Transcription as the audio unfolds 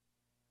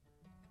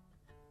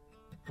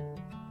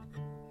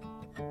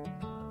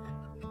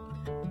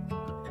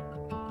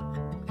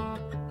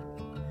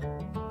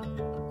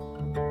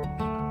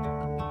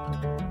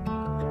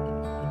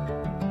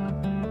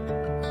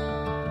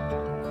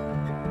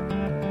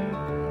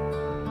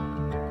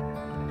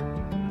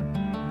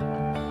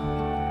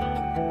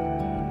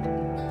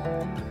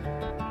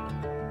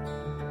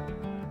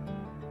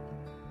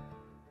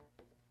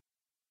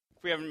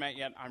haven't met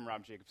yet, I'm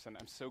Rob Jacobson.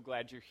 I'm so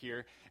glad you're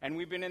here. And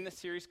we've been in this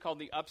series called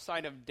The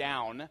Upside of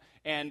Down.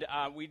 And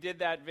we did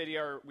that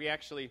video. We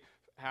actually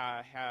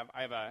I have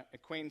an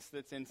acquaintance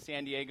that's in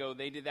San Diego.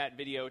 They did that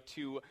video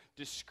to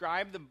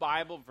describe the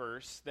Bible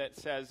verse that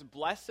says,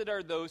 "Blessed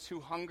are those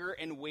who hunger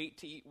and wait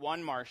to eat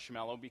one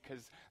marshmallow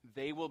because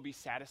they will be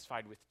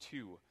satisfied with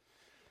two."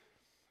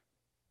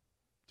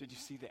 Did you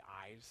see the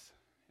eyes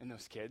in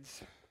those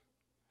kids?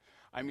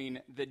 I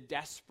mean, the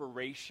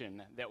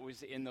desperation that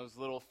was in those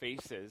little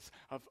faces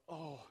of,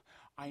 oh,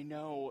 I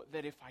know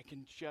that if I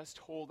can just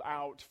hold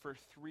out for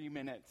 3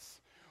 minutes,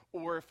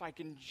 or if I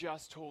can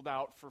just hold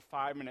out for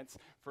 5 minutes.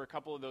 For a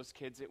couple of those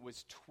kids, it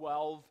was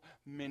 12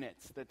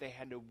 minutes that they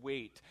had to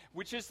wait,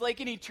 which is like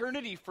an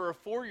eternity for a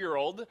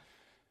 4-year-old.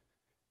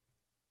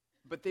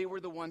 But they were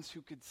the ones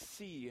who could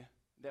see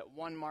that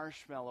one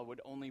marshmallow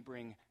would only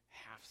bring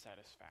half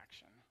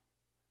satisfaction.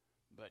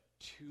 But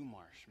 2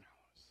 marshmallows,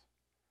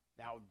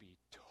 that would be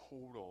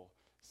total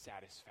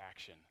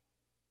satisfaction.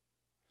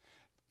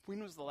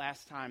 When was the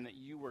last time that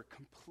you were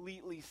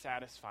completely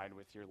satisfied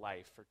with your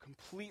life or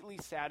completely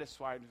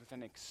satisfied with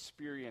an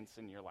experience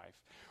in your life?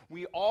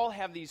 We all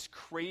have these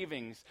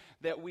cravings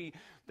that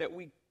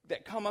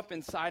come up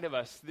inside of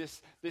us.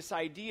 This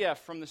idea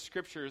from the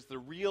scriptures, the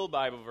real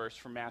Bible verse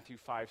from Matthew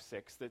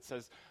 5:6 that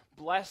says,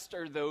 "Blessed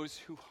are those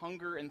who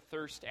hunger and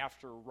thirst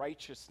after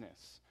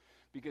righteousness,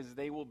 because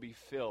they will be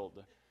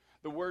filled."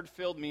 The word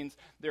filled means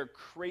their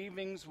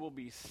cravings will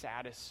be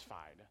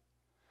satisfied.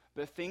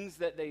 The things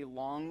that they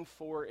long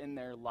for in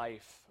their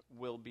life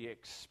will be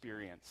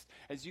experienced.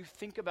 As you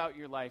think about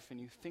your life and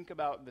you think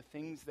about the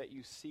things that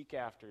you seek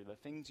after, the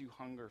things you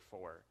hunger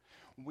for,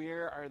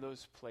 where are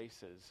those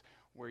places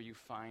where you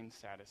find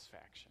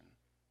satisfaction?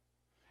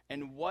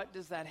 And what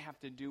does that have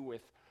to do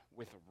with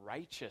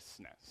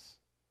righteousness?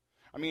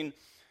 I mean,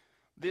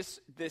 this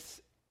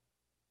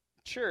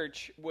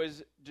church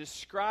was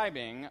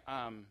describing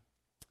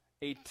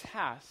a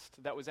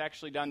test that was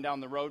actually done down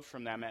the road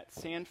from them at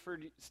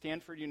Stanford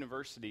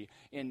University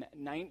in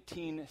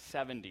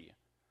 1970.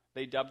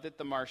 They dubbed it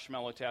the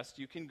marshmallow test.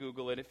 You can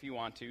Google it if you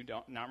want to,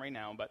 not right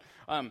now. But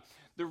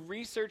the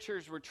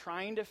researchers were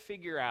trying to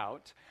figure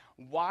out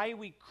why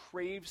we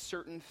crave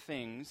certain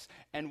things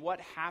and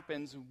what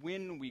happens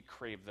when we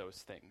crave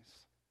those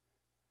things.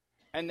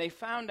 And they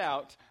found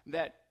out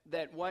that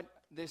what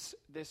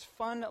this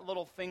fun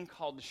little thing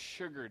called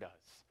sugar does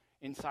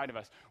inside of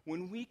us.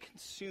 When we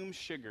consume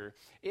sugar,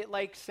 it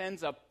like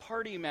sends a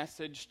party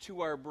message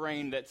to our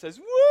brain that says,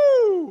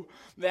 "Woo!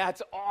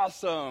 That's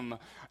awesome.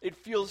 It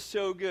feels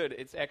so good."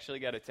 It's actually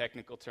got a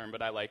technical term,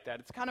 but I like that.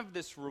 It's kind of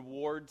this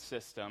reward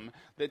system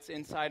that's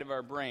inside of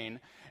our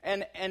brain.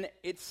 And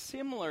it's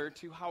similar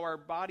to how our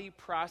body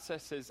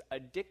processes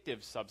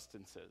addictive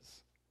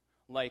substances,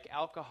 like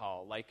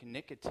alcohol, like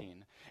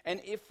nicotine.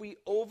 And if we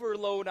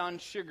overload on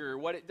sugar,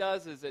 what it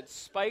does is it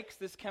spikes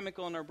this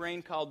chemical in our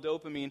brain called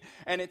dopamine,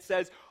 and it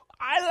says,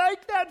 "I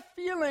like that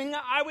feeling,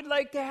 I would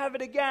like to have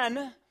it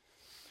again."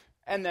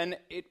 And then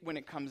when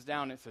it comes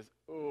down, it says,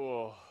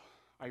 "Oh,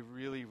 I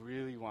really,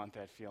 really want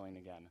that feeling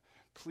again.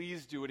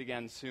 Please do it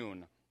again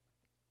soon."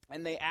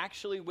 And they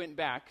actually went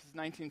back, because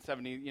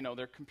 1970,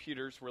 their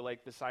computers were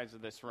like the size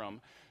of this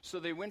room.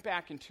 So they went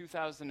back in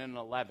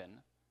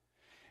 2011,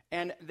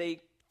 and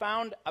they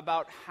found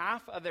about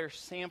half of their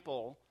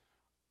sample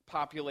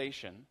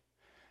population,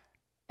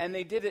 and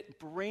they did a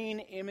brain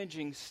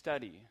imaging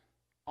study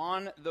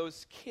on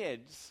those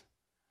kids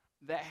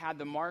that had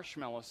the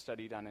marshmallow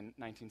study done in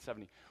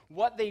 1970.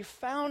 What they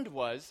found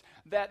was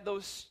that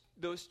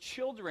those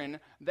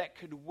children that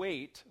could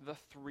wait the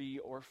 3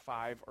 or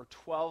 5 or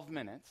 12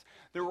 minutes,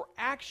 there were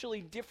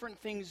actually different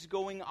things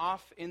going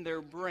off in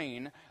their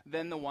brain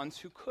than the ones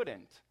who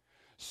couldn't.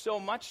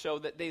 So much so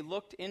that they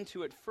looked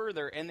into it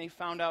further and they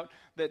found out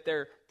that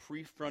their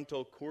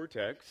prefrontal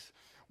cortex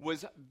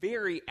was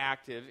very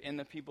active in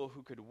the people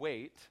who could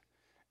wait,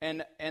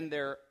 and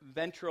their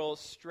ventral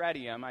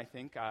striatum,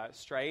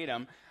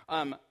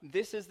 striatum,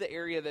 this is the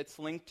area that's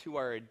linked to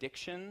our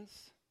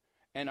addictions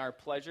and our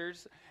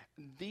pleasures.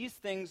 These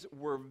things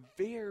were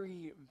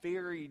very,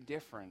 very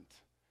different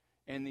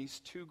in these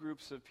two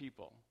groups of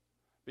people,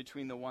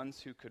 between the ones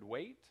who could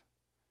wait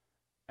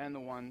and the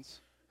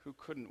ones who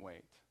couldn't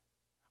wait.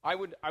 I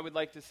would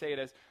like to say it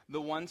as the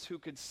ones who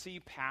could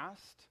see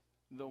past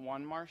the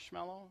one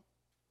marshmallow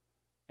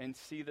and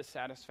see the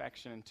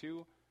satisfaction in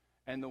 2,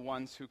 and the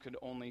ones who could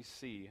only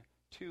see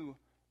to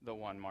the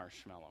one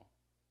marshmallow.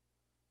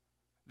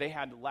 They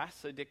had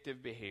less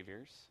addictive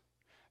behaviors.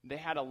 They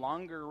had a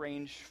longer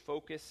range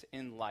focus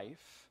in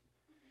life.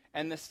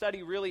 And the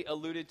study really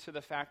alluded to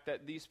the fact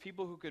that these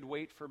people who could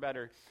wait for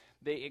better,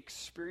 they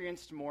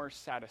experienced more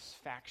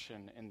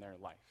satisfaction in their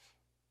life.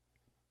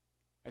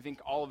 I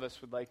think all of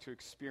us would like to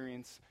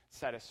experience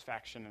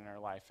satisfaction in our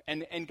life.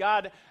 And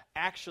God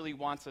actually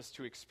wants us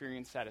to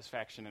experience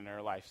satisfaction in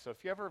our life. So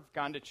if you ever have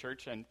gone to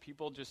church and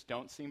people just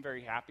don't seem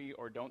very happy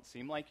or don't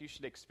seem like you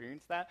should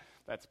experience that,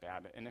 that's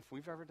bad. And if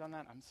we've ever done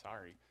that, I'm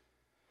sorry.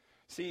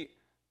 See,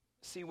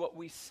 what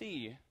we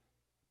see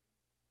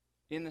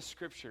in the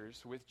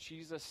scriptures with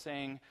Jesus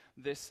saying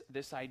this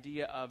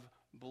idea of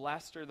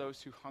blessed are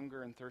those who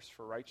hunger and thirst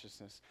for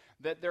righteousness,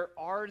 that there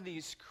are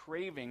these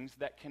cravings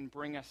that can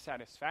bring us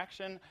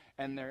satisfaction,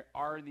 and there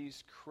are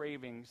these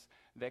cravings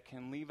that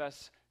can leave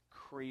us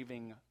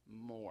craving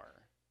more.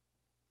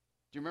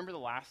 Do you remember the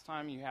last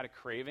time you had a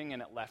craving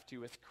and it left you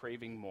with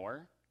craving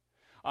more?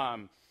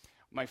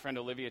 My friend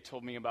Olivia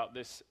told me about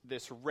this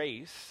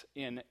race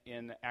in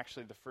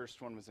actually the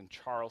first one was in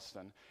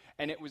Charleston,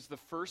 and it was the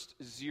first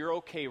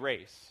 0K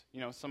race.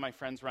 You know, some of my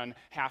friends run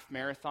half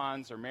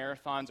marathons or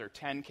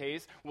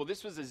 10Ks. Well,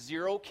 this was a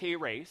 0K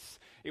race.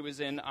 It was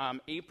in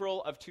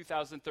April of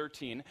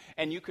 2013,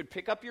 and you could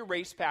pick up your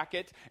race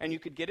packet, and you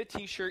could get a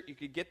T-shirt, you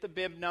could get the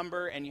bib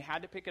number, and you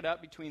had to pick it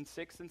up between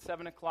 6 and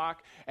 7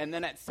 o'clock. And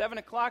then at 7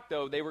 o'clock,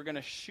 though, they were going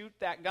to shoot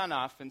that gun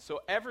off, and so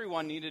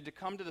everyone needed to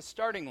come to the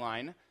starting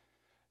line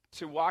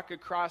to walk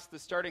across the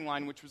starting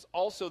line, which was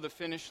also the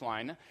finish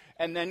line,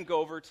 and then go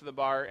over to the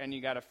bar, and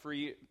you got a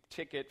free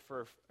ticket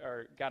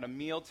or got a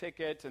meal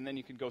ticket, and then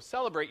you could go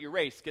celebrate your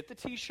race. Get the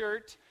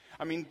T-shirt.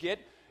 I mean, get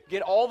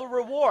all the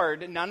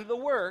reward, none of the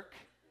work.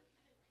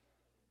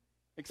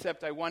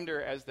 Except I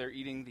wonder, as they're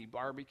eating the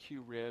barbecue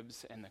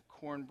ribs and the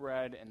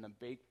cornbread and the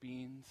baked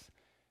beans,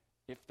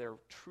 if they're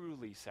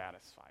truly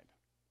satisfied.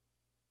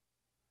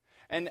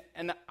 And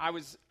I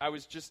was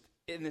just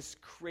in this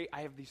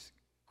I have these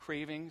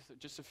cravings,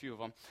 just a few of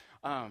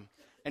them.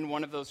 And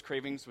one of those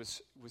cravings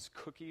was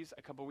cookies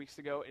a couple weeks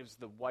ago. It was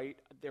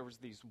there was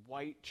these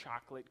white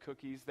chocolate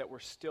cookies that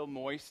were still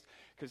moist,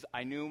 because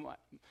I knew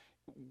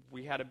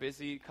we had a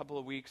busy couple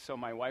of weeks, so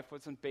my wife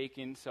wasn't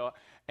baking,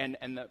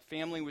 and the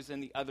family was in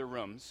the other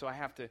room, so I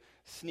have to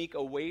sneak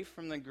away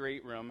from the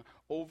great room,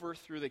 over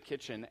through the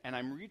kitchen, and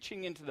I'm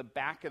reaching into the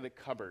back of the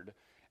cupboard,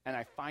 and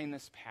I find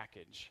this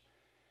package.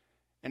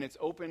 And it's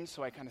open,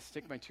 so I kind of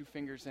stick my 2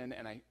 fingers in,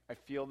 and I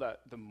feel the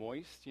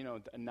moist,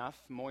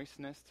 enough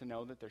moistness to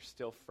know that they're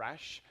still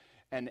fresh.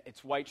 And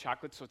it's white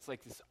chocolate, so it's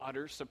like this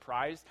utter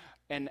surprise.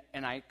 And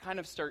I kind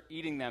of start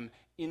eating them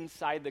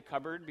inside the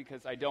cupboard,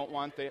 because I don't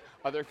want the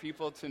other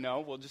people to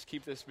know. We'll just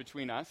keep this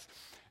between us.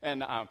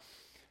 And I'm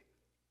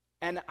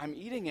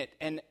eating it,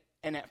 and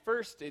at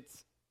first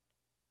it's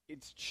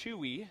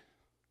chewy.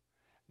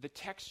 The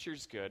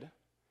texture's good.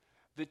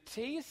 The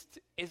taste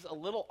is a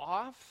little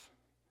off.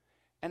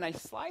 And I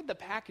slide the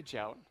package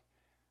out,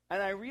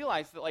 and I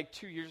realized that like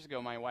 2 years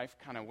ago, my wife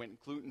kind of went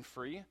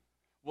gluten-free.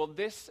 Well,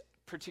 this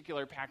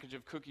particular package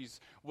of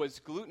cookies was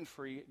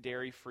gluten-free,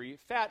 dairy-free,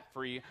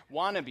 fat-free,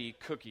 wannabe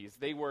cookies.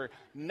 They were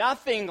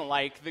nothing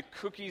like the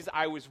cookies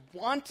I was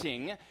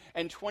wanting,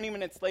 and 20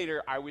 minutes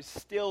later, I was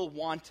still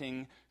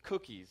wanting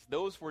cookies.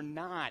 Those were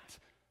not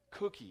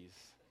cookies.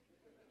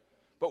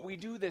 But we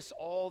do this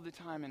all the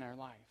time in our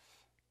life,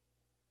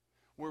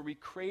 where we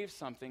crave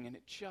something, and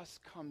it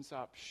just comes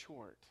up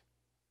short.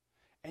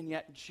 And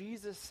yet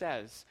Jesus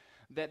says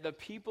that the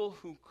people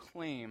who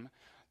claim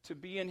to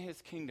be in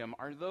his kingdom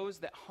are those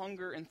that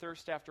hunger and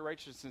thirst after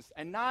righteousness.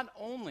 And not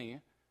only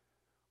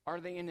are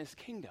they in his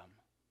kingdom,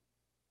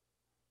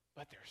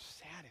 but they're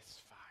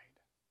satisfied.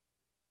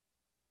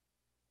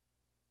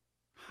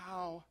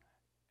 How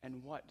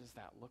and what does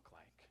that look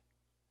like?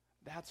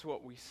 That's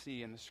what we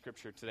see in the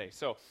scripture today.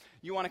 So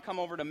you want to come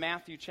over to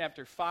Matthew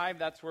chapter 5.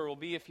 That's where we'll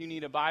be. If you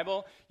need a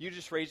Bible, you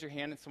just raise your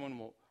hand and someone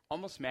will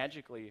almost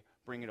magically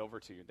bring it over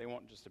to you. They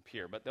won't just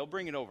appear, but they'll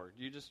bring it over.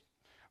 You just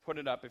put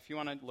it up. If you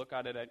want to look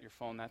at it at your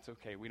phone, that's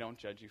okay. We don't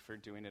judge you for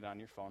doing it on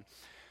your phone.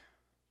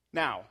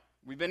 Now,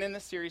 we've been in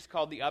this series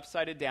called The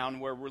Upside Down,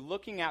 where we're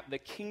looking at the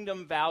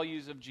kingdom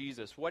values of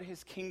Jesus, what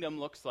his kingdom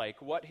looks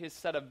like, what his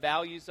set of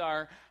values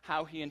are,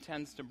 how he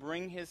intends to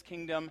bring his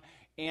kingdom,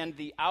 and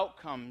the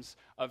outcomes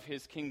of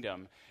his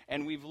kingdom.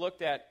 And we've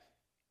looked at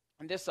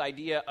this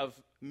idea of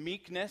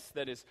meekness,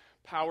 that is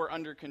power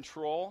under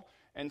control.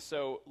 And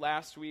so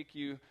last week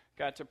you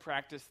got to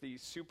practice the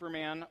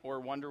Superman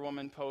or Wonder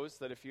Woman pose,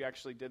 that if you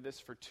actually did this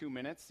for 2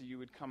 minutes, you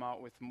would come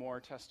out with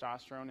more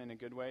testosterone in a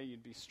good way.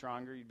 You'd be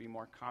stronger, you'd be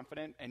more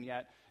confident, and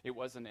yet it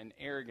wasn't an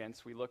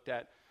arrogance. We looked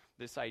at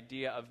this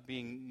idea of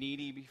being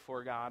needy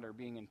before God, or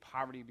being in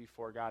poverty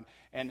before God.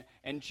 And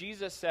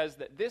Jesus says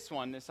that this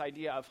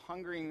idea of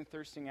hungering and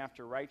thirsting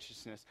after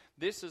righteousness,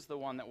 this is the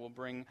one that will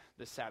bring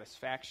the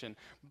satisfaction.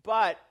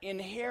 But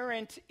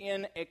inherent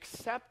in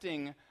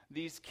accepting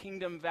these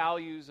kingdom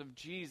values of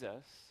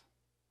Jesus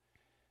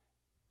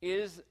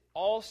is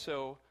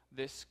also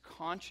this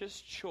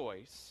conscious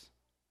choice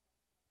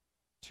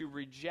to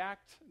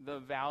reject the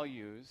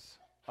values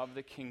of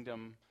the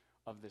kingdom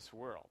of this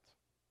world.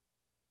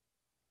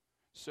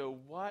 So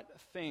what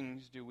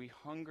things do we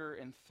hunger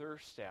and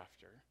thirst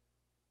after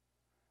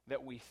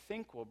that we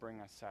think will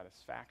bring us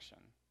satisfaction,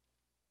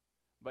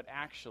 but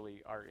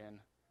actually are in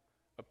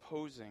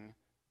opposing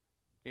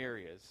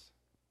areas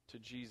to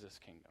Jesus'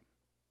 kingdom?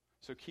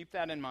 So keep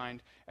that in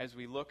mind as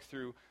we look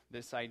through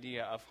this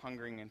idea of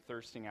hungering and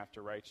thirsting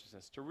after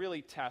righteousness, to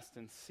really test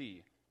and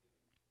see.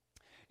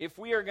 If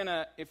we are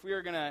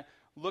gonna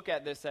look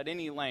at this at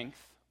any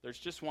length, there's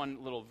just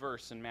one little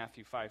verse in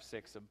Matthew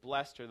 5:6 of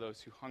blessed are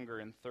those who hunger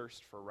and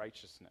thirst for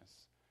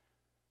righteousness,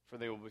 for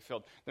they will be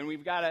filled. Then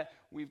we've got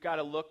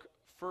to look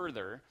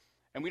further,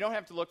 and we don't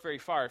have to look very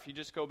far. If you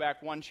just go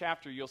back one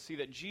chapter, you'll see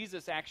that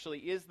Jesus actually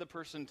is the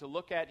person to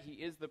look at. He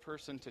is the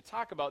person to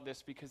talk about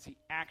this because he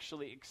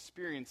actually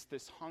experienced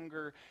this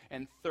hunger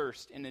and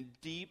thirst in a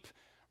deep,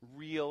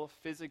 real,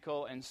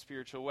 physical, and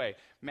spiritual way.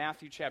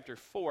 Matthew chapter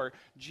 4,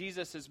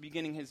 Jesus is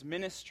beginning his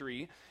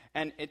ministry,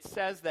 and it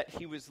says that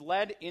he was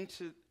led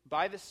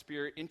by the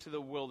Spirit into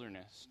the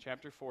wilderness.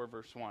 Chapter 4,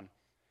 verse 1.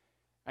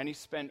 And he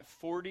spent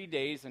 40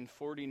 days and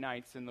 40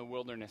 nights in the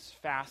wilderness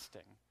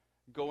fasting,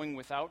 going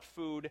without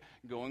food,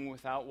 going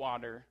without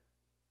water,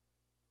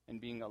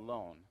 and being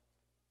alone.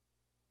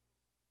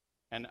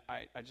 And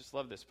I just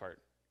love this part.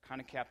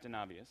 Kind of Captain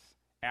Obvious.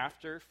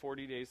 After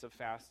 40 days of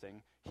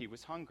fasting, he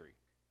was hungry.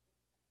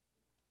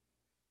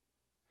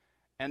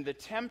 And the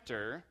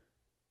tempter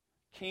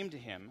came to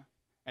him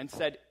and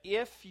said,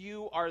 "If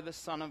you are the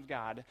Son of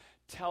God,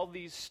 tell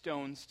these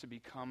stones to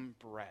become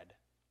bread."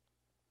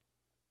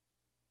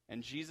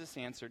 And Jesus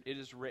answered, "It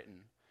is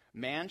written,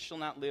 man shall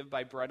not live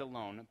by bread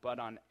alone, but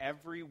on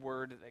every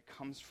word that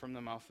comes from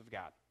the mouth of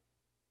God."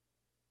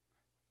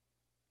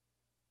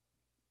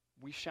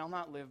 We shall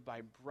not live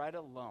by bread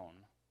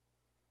alone,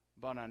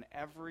 but on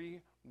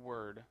every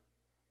word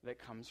that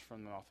comes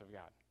from the mouth of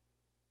God.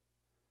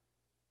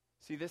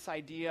 See, this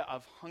idea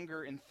of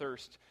hunger and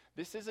thirst,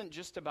 this isn't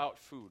just about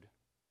food.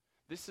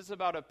 This is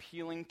about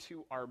appealing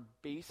to our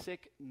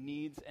basic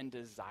needs and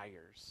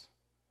desires.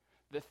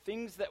 The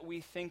things that we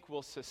think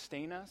will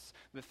sustain us,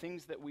 the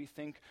things that we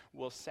think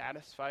will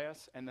satisfy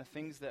us, and the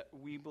things that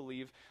we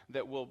believe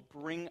that will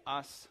bring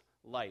us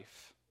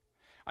life.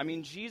 I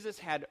mean, Jesus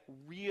had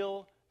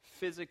real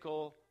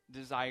physical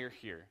desire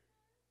here.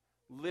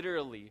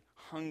 Literally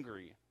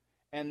hungry.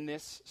 And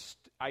this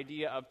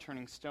idea of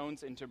turning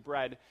stones into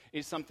bread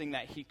is something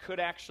that he could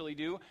actually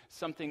do,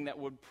 something that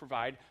would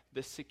provide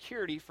the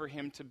security for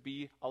him to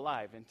be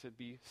alive and to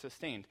be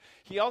sustained.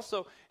 He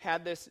also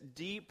had this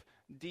deep,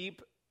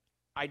 deep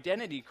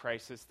identity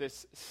crisis,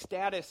 this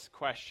status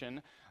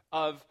question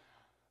of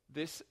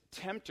this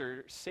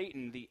tempter,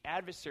 Satan, the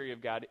adversary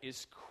of God,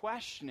 is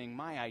questioning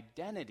my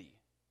identity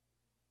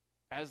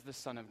as the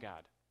Son of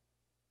God.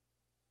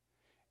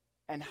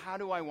 And how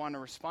do I want to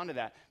respond to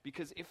that?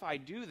 Because if I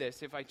do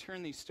this, if I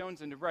turn these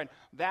stones into bread,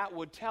 that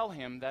would tell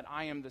him that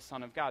I am the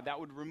Son of God. That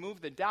would remove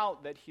the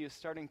doubt that he is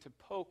starting to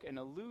poke and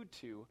allude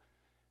to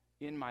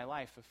in my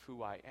life of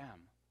who I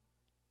am.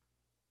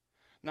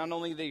 Not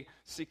only the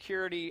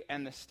security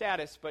and the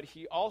status, but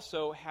he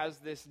also has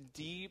this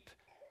deep,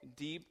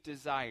 deep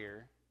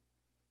desire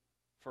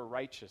for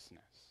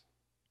righteousness.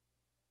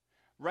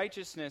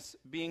 Righteousness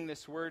being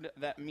this word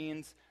that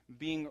means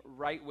being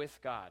right with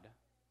God.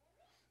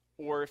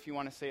 Or if you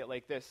want to say it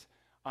like this,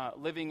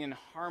 living in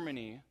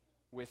harmony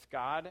with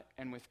God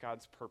and with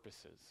God's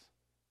purposes.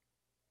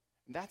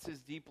 And that's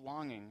his deep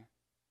longing.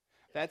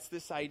 That's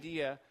this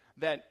idea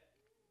that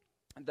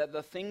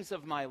the things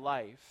of my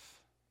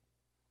life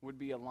would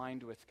be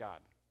aligned with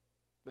God.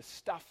 The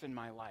stuff in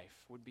my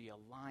life would be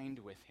aligned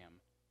with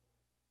him.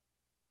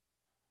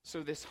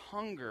 So this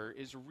hunger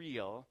is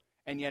real,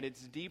 and yet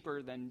it's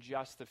deeper than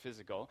just the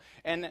physical.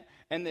 And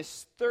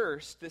this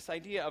thirst, this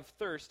idea of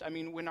thirst, I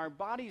mean, when our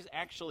bodies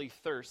actually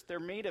thirst, they're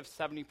made of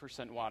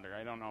 70% water.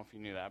 I don't know if you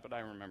knew that, but I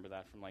remember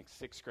that from like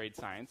 6th grade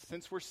science.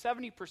 Since we're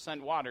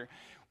 70% water,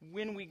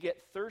 when we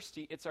get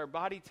thirsty, it's our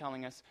body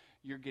telling us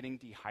you're getting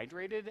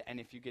dehydrated, and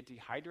if you get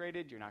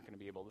dehydrated, you're not going to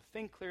be able to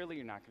think clearly,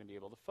 you're not going to be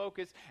able to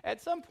focus.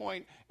 At some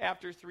point,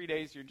 after 3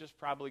 days, you're just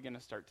probably going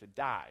to start to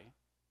die.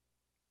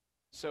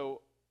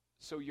 So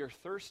you're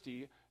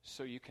thirsty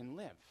so you can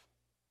live.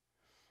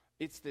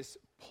 It's this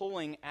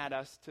pulling at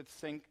us to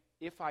think,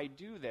 if I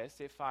do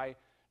this, if I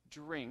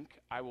drink,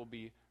 I will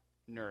be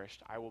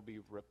nourished, I will be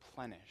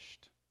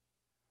replenished.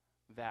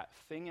 That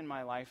thing in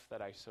my life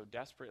that I so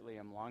desperately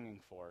am longing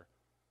for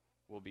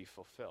will be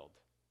fulfilled.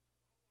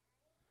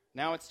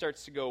 Now it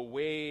starts to go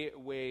way,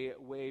 way,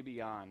 way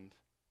beyond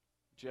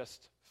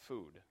just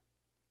food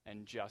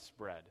and just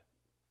bread.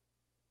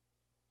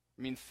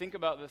 I mean, think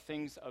about the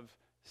things of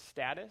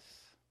status,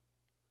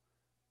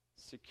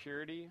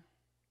 security,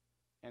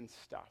 and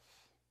stuff.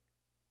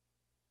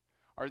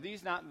 Are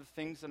these not the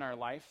things in our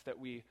life that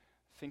we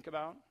think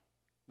about,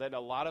 that a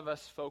lot of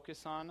us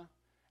focus on,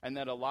 and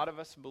that a lot of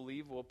us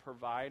believe will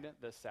provide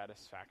the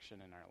satisfaction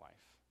in our life?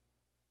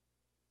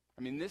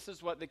 I mean, this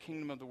is what the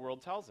kingdom of the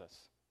world tells us.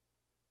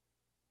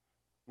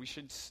 We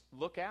should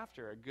look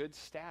after a good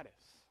status.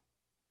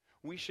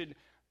 We should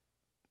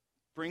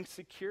bring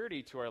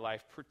security to our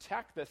life,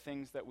 protect the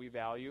things that we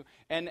value,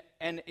 and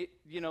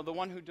the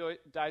one who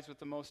dies with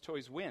the most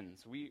toys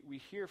wins.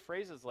 We hear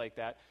phrases like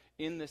that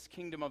in this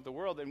kingdom of the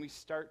world, and we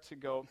start to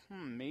go,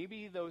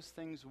 maybe those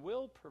things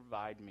will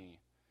provide me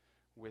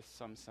with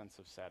some sense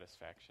of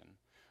satisfaction.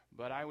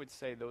 But I would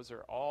say those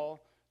are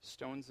all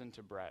stones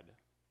into bread,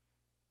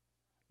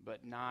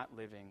 but not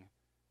living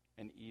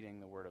and eating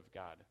the Word of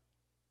God.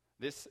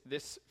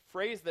 This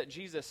phrase that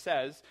Jesus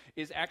says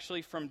is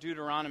actually from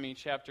Deuteronomy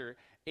chapter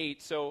 8.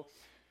 So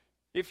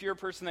if you're a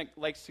person that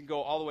likes to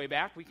go all the way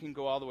back, we can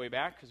go all the way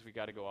back because we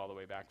got to go all the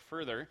way back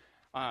further.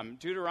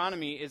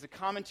 Deuteronomy is a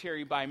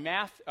commentary by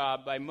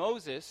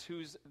Moses,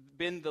 who's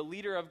been the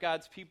leader of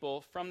God's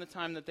people from the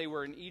time that they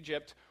were in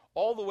Egypt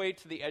all the way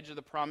to the edge of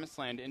the Promised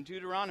Land. In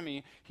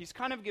Deuteronomy, he's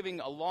kind of giving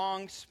a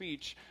long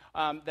speech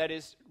that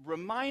is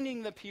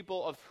reminding the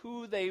people of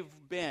who they've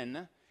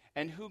been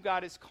and who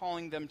God is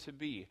calling them to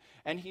be.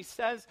 And he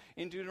says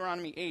in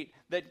Deuteronomy 8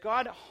 that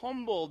God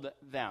humbled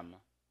them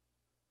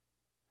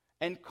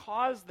and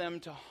caused them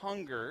to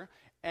hunger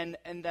and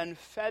then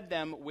fed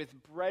them with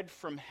bread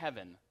from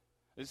heaven.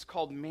 This is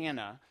called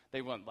manna.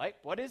 They went, like,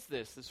 what is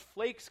this? This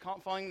flakes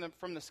falling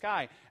from the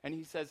sky. And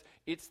he says,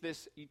 it's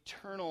this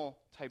eternal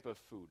type of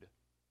food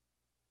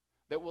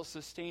that will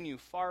sustain you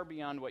far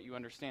beyond what you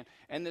understand.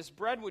 And this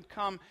bread would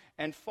come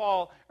and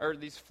fall, or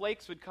these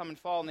flakes would come and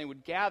fall, and they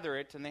would gather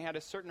it, and they had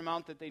a certain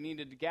amount that they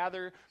needed to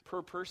gather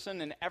per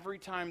person, and every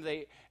time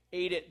they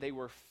ate it, they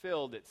were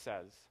filled, it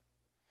says.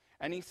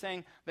 And he's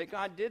saying that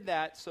God did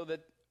that so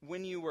that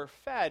when you were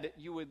fed,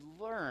 you would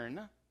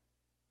learn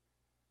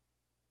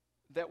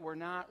that we're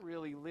not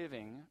really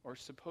living or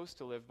supposed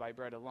to live by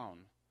bread alone,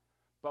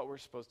 but we're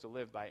supposed to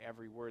live by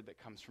every word that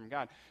comes from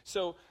God.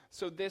 So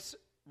this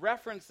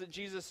reference that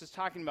Jesus is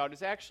talking about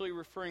is actually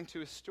referring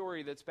to a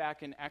story that's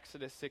back in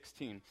Exodus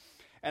 16.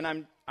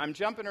 And I'm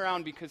jumping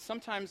around because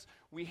sometimes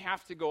we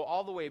have to go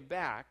all the way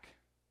back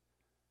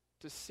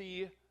to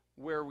see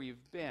where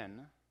we've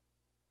been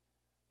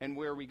and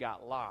where we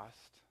got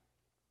lost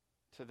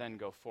to then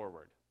go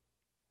forward.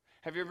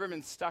 Have you ever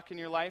been stuck in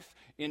your life?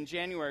 In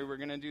January, we're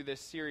going to do this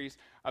series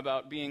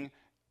about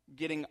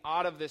getting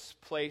out of this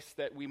place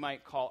that we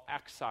might call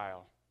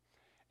exile.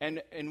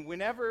 And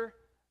whenever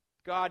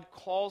God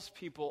calls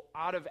people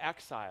out of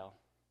exile,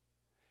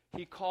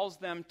 he calls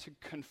them to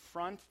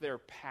confront their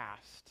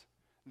past,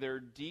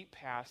 their deep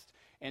past,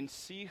 and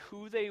see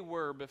who they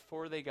were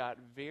before they got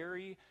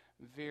very,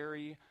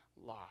 very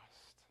lost.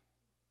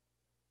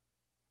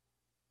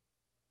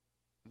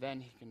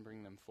 Then he can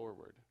bring them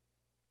forward.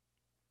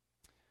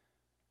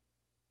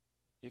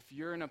 If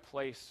you're in a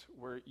place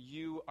where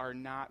you are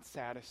not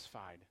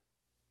satisfied,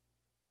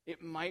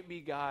 it might be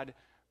God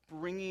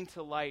bringing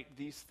to light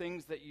these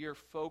things that you're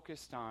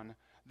focused on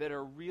that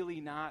are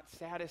really not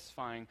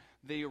satisfying.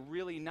 They are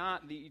really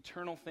not the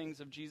eternal things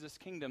of Jesus'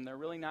 kingdom. They're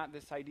really not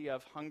this idea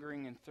of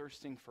hungering and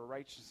thirsting for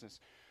righteousness.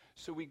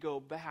 So we go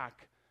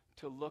back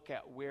to look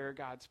at where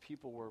God's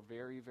people were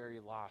very,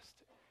 very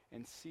lost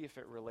and see if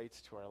it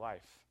relates to our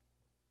life.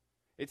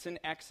 It's in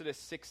Exodus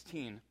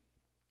 16.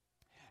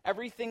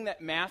 Everything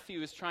that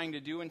Matthew is trying to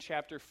do in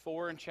chapter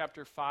 4 and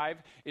chapter 5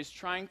 is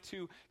trying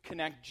to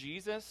connect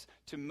Jesus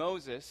to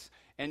Moses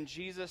and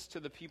Jesus to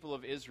the people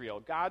of Israel.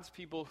 God's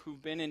people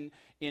who've been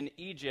in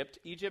Egypt.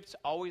 Egypt's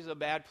always a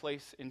bad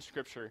place in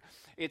Scripture.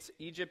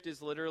 Egypt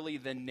is literally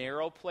the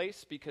narrow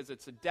place because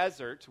it's a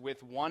desert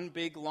with one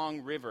big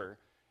long river.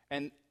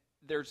 And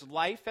there's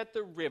life at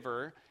the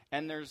river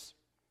and there's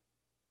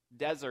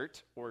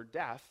desert or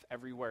death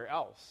everywhere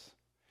else.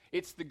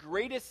 It's the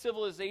greatest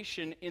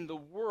civilization in the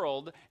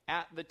world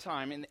at the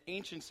time, in the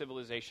ancient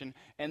civilization,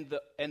 and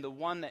the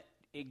one that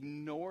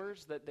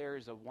ignores that there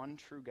is a one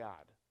true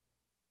God.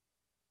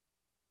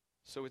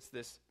 So it's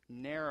this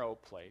narrow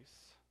place,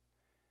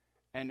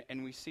 and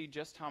we see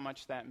just how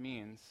much that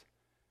means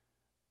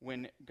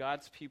when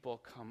God's people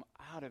come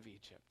out of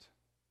Egypt,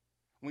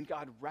 when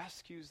God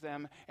rescues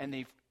them, and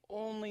they've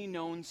only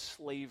known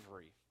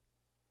slavery.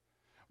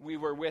 We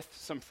were with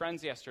some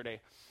friends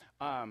yesterday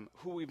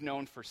who we've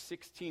known for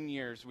 16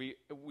 years.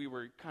 We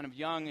were kind of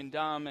young and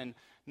dumb and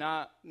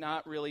not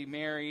really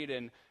married,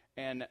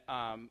 and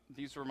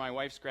these were my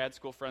wife's grad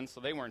school friends,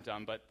 so they weren't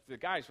dumb, but the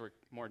guys were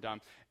more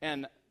dumb.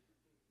 And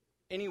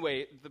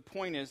anyway, the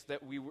point is that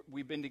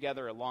we've been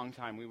together a long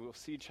time. We will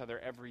see each other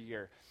every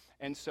year.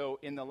 And so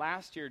in the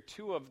last year,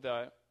 two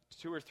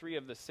or three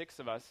of the six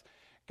of us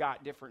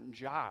got different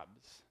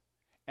jobs.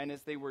 And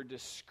as they were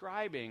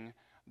describing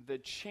the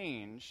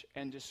change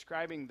and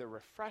describing the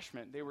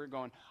refreshment, they were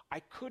going, I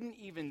couldn't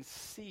even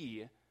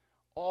see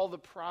all the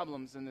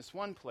problems in this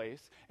one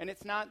place. And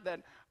it's not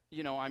that,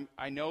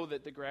 I know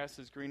that the grass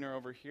is greener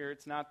over here.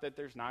 It's not that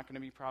there's not going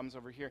to be problems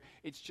over here.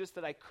 It's just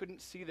that I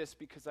couldn't see this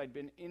because I'd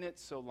been in it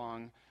so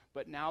long.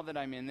 But now that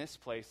I'm in this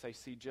place, I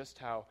see just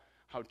how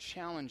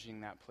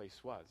challenging that place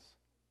was.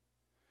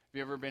 Have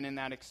you ever been in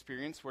that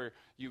experience where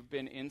you've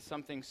been in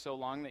something so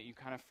long that you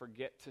kind of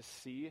forget to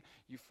see,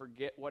 you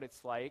forget what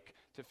it's like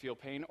to feel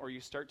pain, or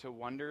you start to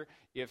wonder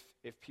if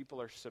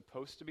people are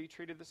supposed to be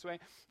treated this way?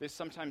 This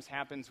sometimes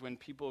happens when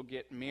people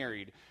get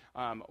married.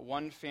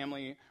 One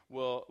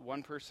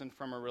person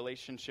from a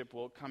relationship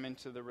will come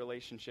into the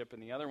relationship,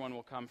 and the other one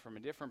will come from a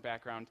different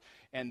background,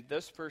 and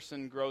this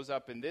person grows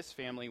up in this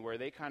family where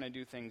they kind of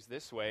do things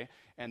this way,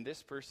 and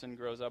this person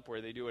grows up where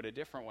they do it a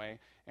different way,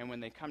 and when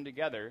they come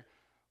together,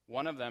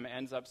 one of them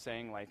ends up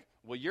saying,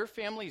 well, your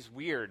family's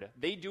weird.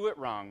 They do it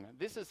wrong.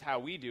 This is how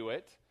we do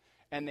it.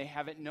 And they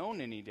haven't known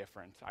any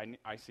different.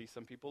 I see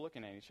some people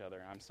looking at each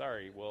other. I'm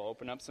sorry. We'll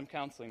open up some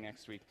counseling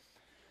next week.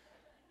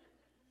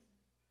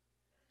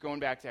 Going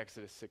back to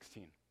Exodus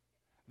 16.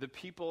 The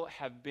people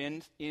have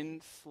been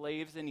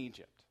slaves in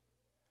Egypt.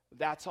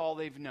 That's all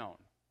they've known.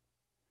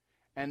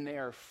 And they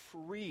are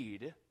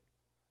freed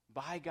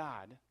by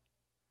God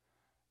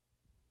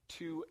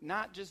to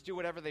not just do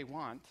whatever they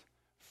want,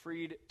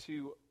 freed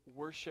to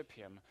worship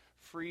him,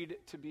 freed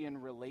to be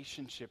in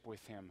relationship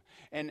with him,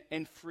 and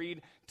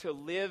freed to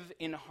live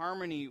in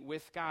harmony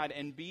with God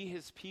and be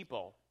his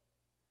people.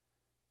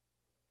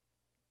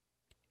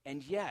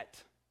 And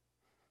yet,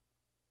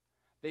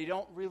 they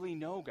don't really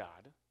know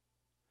God.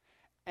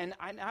 And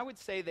I would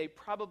say they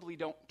probably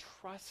don't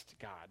trust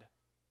God.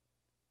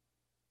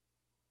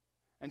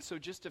 And so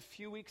just a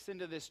few weeks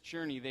into this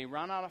journey, they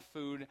run out of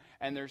food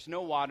and there's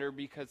no water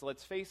because,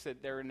 let's face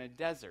it, they're in a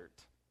desert.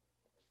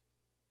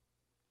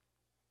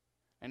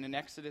 And in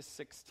Exodus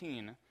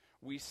 16,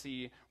 we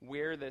see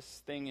where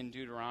this thing in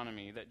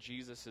Deuteronomy that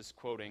Jesus is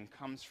quoting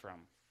comes from.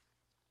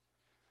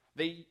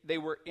 They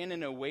were in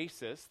an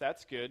oasis.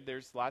 That's good.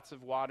 There's lots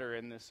of water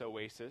in this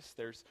oasis.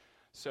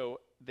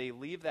 So they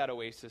leave that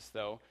oasis,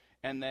 though,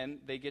 and then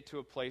they get to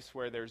a place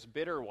where there's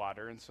bitter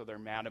water, and so they're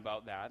mad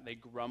about that. They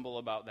grumble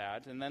about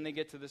that. And then they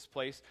get to this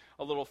place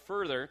a little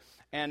further,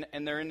 and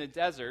they're in a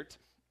desert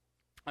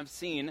of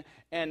Sin.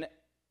 And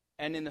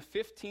in the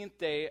 15th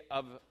day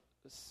of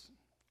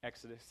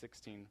Exodus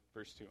 16,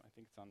 verse 2, I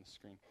think it's on the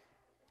screen.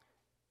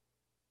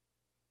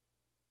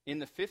 In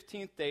the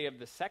 15th day of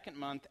the second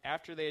month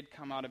after they had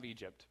come out of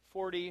Egypt,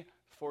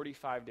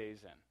 45 days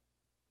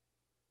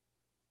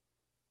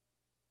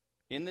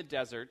in the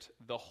desert,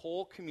 the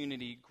whole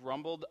community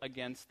grumbled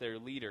against their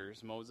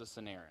leaders, Moses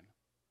and Aaron.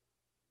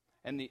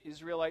 And the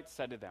Israelites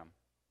said to them,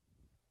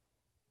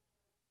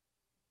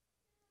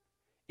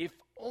 "If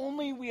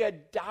only we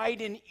had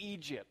died in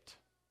Egypt."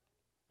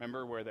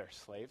 Remember where they're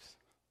slaves?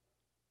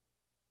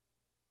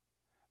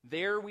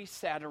 "There we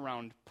sat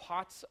around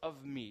pots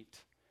of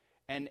meat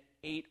and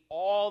ate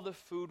all the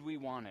food we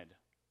wanted.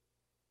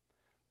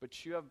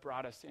 But you have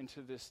brought us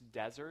into this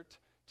desert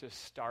to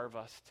starve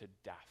us to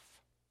death."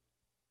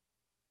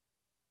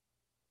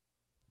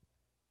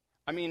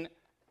 I mean,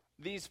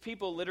 these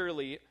people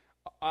literally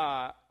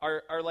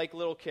are like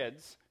little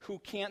kids who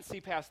can't see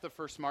past the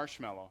first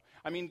marshmallow.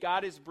 I mean,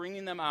 God is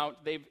bringing them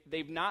out.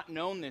 They've not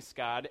known this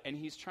God, and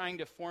he's trying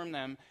to form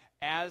them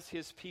as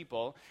his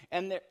people.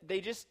 And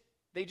they just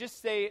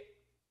say,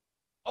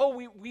 "Oh,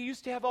 we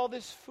used to have all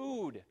this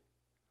food.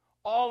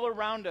 All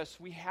around us,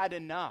 we had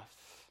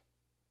enough."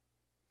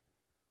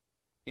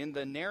 In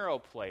the narrow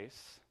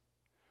place,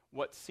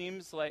 what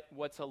seems like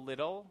what's a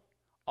little,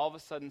 all of a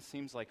sudden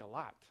seems like a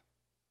lot.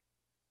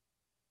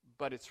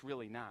 But it's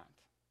really not.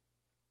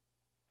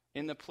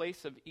 In the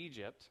place of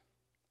Egypt,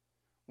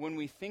 when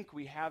we think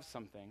we have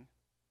something,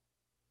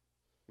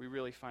 we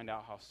really find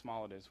out how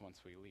small it is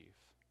once we leave.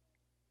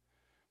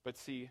 But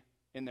see,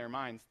 in their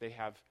minds, they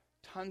have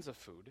tons of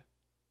food.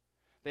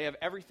 They have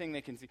everything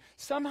they can see.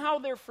 Somehow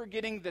they're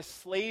forgetting the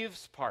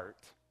slaves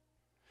part.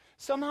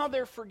 Somehow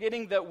they're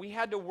forgetting that we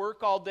had to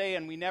work all day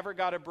and we never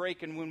got a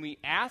break. And when we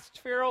asked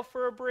Pharaoh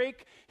for a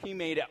break, he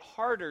made it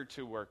harder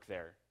to work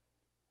there.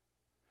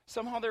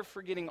 Somehow they're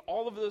forgetting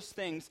all of those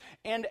things.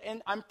 And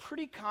I'm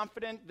pretty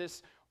confident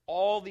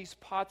all these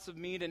pots of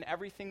meat and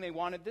everything they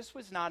wanted, this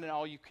was not an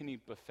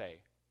all-you-can-eat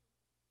buffet.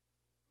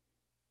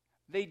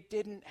 They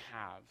didn't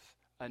have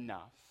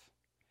enough.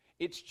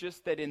 It's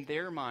just that in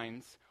their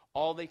minds,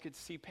 all they could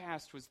see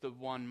past was the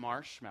one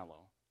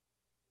marshmallow.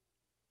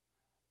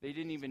 They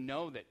didn't even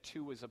know that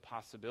two was a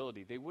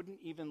possibility. They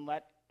wouldn't even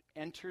let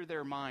enter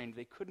their mind.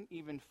 They couldn't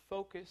even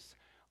focus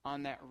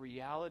on that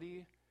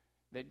reality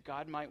that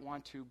God might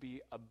want to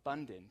be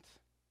abundant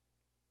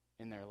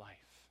in their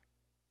life.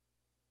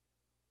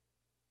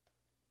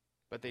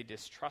 But they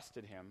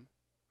distrusted him,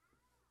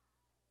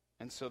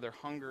 and so their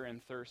hunger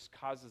and thirst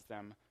causes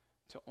them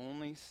to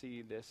only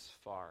see this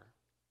far.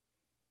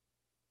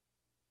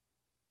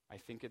 I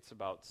think it's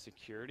about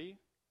security,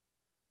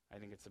 I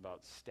think it's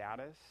about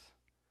status,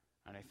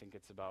 and I think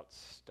it's about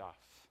stuff.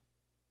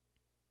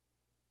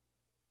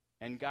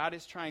 And God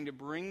is trying to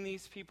bring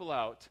these people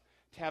out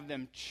to have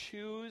them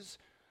choose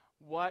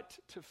what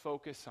to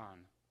focus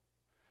on.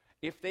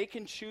 If they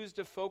can choose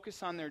to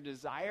focus on their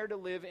desire to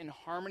live in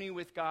harmony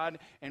with God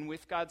and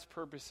with God's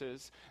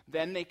purposes,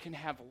 then they can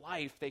have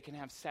life, they can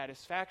have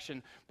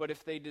satisfaction. But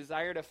if they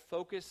desire to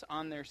focus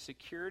on their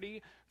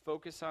security,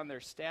 focus on their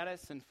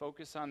status, and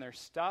focus on their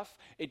stuff,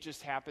 it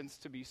just happens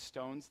to be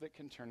stones that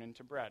can turn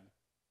into bread.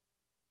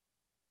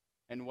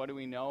 And what do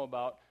we know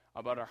about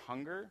our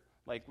hunger?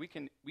 Like we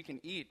can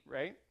eat,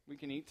 right? We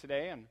can eat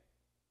today, and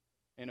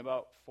in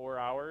about 4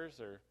 hours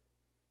or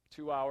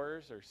 2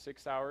 hours or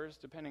 6 hours,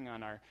 depending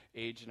on our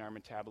age and our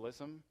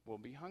metabolism, we'll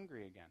be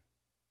hungry again.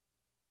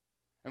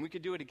 And we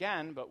could do it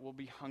again, but we'll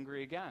be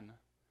hungry again.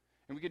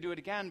 And we could do it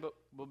again, but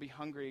we'll be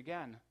hungry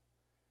again.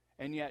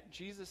 And yet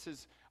Jesus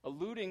is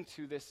alluding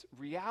to this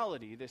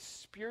reality, this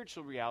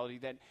spiritual reality,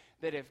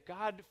 that if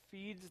God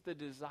feeds the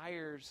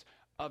desires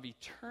of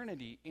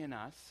eternity in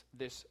us,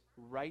 this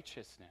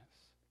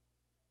righteousness,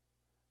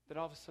 that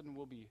all of a sudden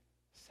we'll be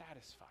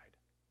satisfied.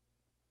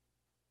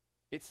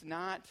 It's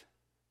not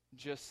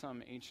just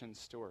some ancient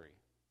story.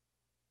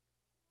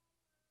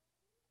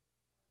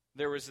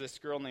 There was this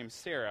girl named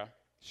Sarah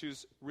She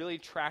was a really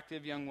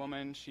attractive young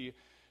woman. She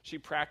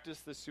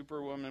practiced the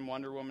Superwoman,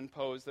 Wonder Woman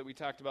pose that we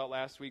talked about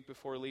last week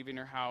before leaving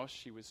her house.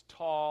 She was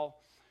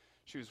tall.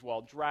 She was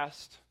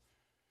well-dressed.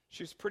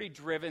 She was a pretty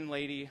driven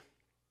lady.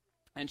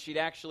 And she'd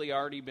actually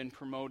already been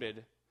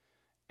promoted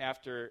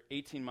after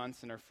 18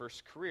 months in her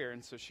first career.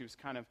 And so she was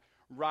kind of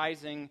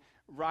rising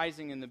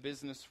in the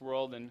business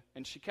world.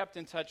 And she kept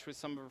in touch with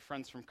some of her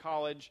friends from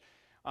college.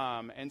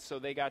 And so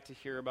they got to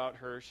hear about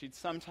her. She'd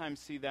sometimes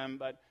see them,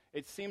 but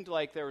it seemed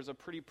like there was a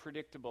pretty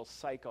predictable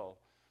cycle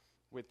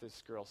with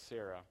this girl,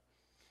 Sarah.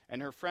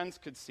 And her friends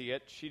could see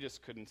it. She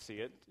just couldn't see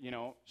it. You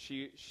know,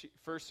 she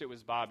first it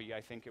was Bobby.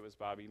 I think it was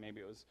Bobby.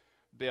 Maybe it was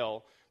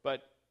Bill.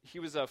 But he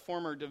was a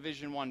former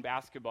Division I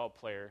basketball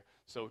player.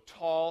 So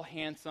tall,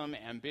 handsome,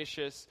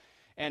 ambitious.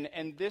 And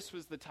this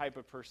was the type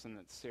of person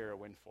that Sarah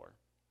went for.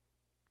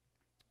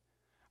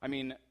 I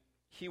mean,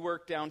 he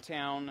worked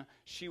downtown.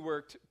 She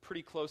worked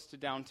pretty close to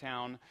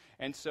downtown.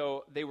 And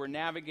so they were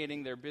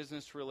navigating their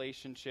business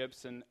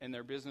relationships and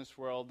their business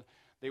world.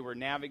 They were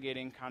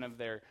navigating kind of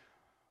their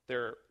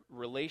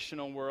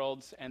relational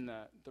worlds, and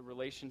the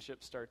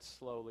relationship starts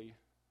slowly.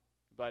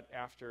 But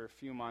after a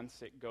few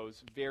months, it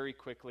goes very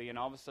quickly, and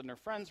all of a sudden her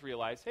friends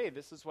realize, hey,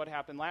 this is what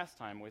happened last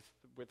time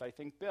with I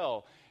think,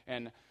 Bill.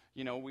 And,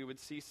 you know, we would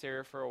see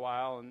Sarah for a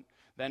while, and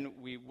then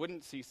we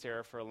wouldn't see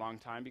Sarah for a long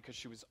time because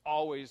she was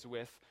always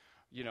with,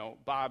 you know,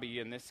 Bobby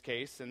in this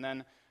case. And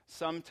then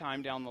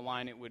sometime down the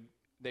line,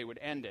 they would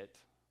end it.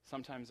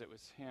 Sometimes it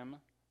was him,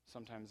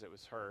 sometimes it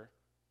was her.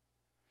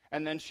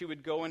 And then she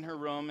would go in her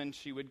room, and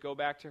she would go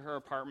back to her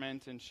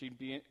apartment, and she'd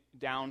be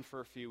down for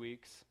a few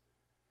weeks.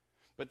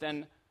 But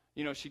then,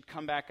 you know, she'd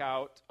come back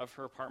out of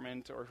her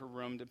apartment or her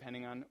room,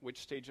 depending on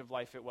which stage of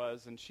life it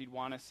was, and she'd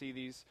want to see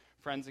these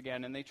friends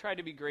again. And they tried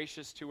to be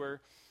gracious to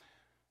her,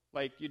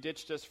 like, you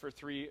ditched us for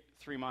three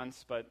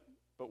months, but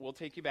we'll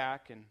take you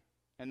back.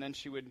 And then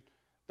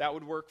that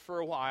would work for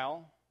a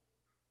while.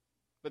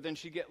 But then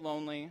she'd get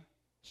lonely.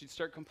 She'd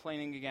start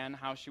complaining again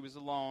how she was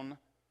alone,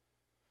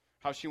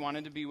 how she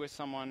wanted to be with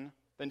someone.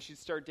 Then she'd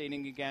start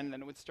dating again.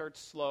 Then it would start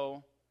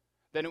slow.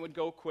 Then it would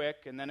go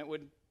quick, and then it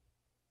would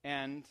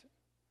end.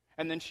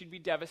 And then she'd be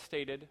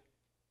devastated,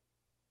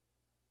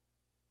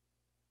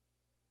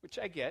 which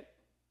I get.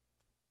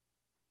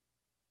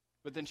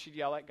 But then she'd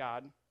yell at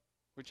God,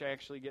 which I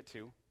actually get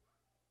too.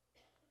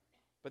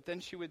 But then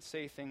she would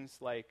say things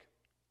like,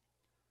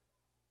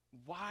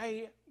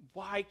 why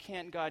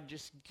can't God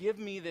just give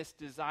me this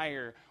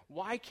desire?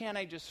 Why can't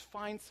I just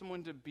find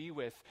someone to be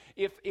with?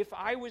 If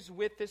I was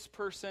with this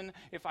person,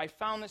 if I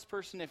found this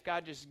person, if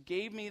God just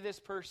gave me this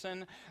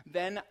person,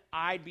 then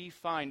I'd be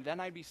fine. Then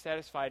I'd be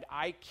satisfied.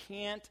 I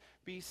can't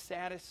be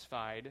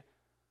satisfied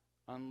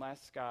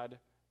unless God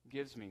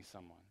gives me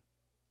someone.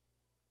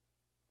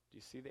 Do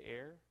you see the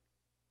error?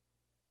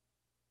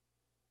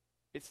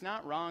 It's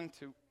not wrong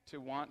to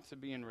want to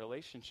be in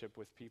relationship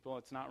with people.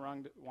 It's not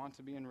wrong to want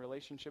to be in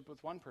relationship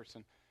with one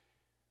person.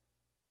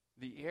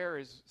 The error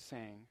is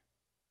saying,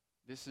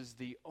 this is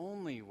the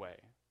only way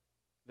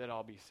that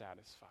I'll be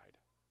satisfied.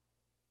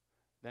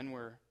 Then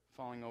we're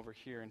falling over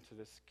here into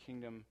this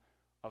kingdom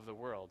of the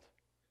world.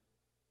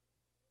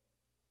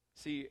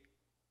 See,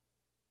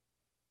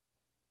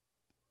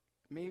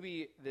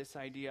 maybe this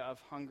idea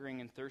of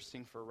hungering and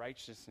thirsting for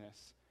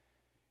righteousness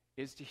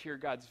is to hear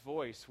God's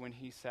voice when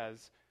he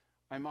says,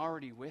 I'm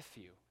already with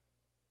you.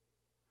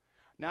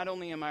 Not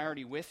only am I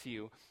already with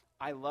you,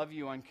 I love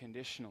you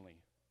unconditionally,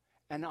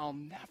 and I'll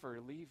never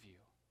leave you.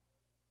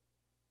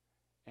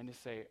 And to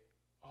say,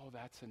 oh,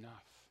 that's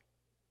enough.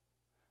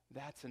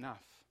 That's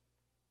enough.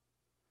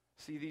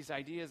 See, these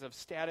ideas of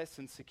status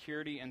and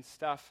security and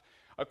stuff,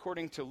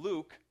 according to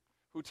Luke,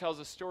 who tells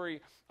a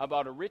story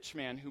about a rich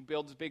man who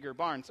builds bigger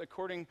barns.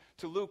 According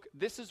to Luke,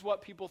 this is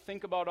what people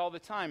think about all the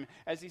time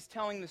as he's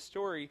telling the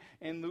story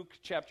in Luke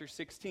chapter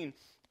 16.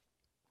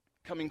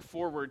 Coming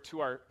forward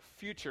to our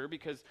future,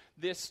 because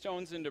this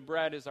stones into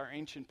bread is our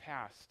ancient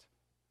past.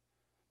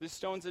 This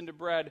stones into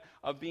bread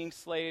of being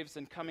slaves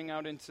and coming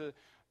out into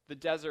the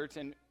desert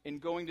and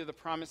going to the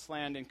promised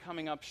land and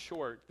coming up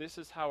short. This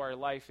is how our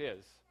life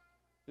is.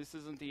 This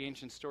isn't the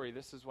ancient story.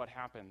 This is what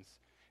happens.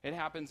 It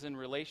happens in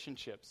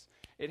relationships.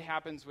 It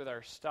happens with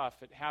our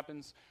stuff. It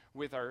happens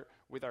with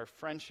our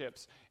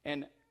friendships.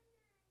 And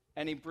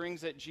he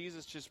brings it,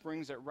 Jesus just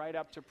brings it right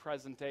up to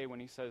present day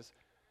when he says,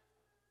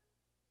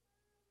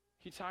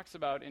 he talks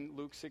about in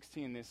Luke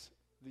 16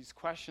 these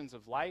questions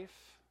of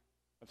life,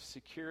 of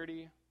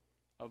security,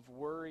 of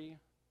worry,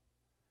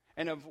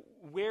 and of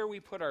where we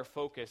put our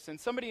focus. And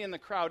somebody in the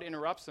crowd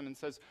interrupts him and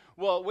says,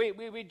 well,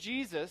 wait,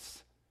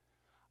 Jesus,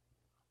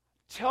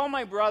 tell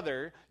my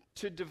brother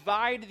to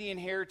divide the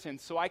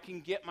inheritance so I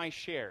can get my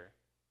share.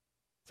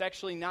 It's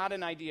actually not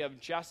an idea of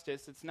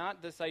justice. It's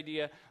not this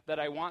idea that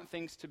I want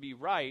things to be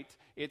right.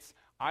 It's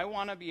I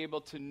want to be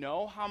able to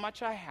know how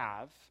much I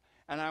have,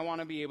 and I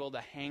want to be able to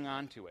hang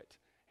on to it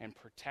and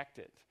protect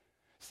it.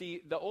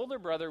 See, the older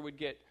brother would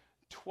get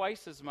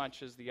twice as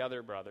much as the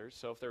other brothers.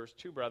 So if there was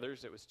two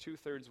brothers, it was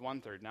 2/3,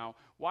 1/3. Now,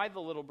 why the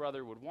little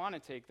brother would want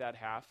to take that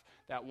half,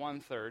 that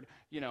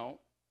 1/3,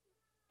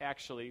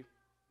 actually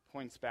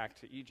points back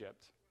to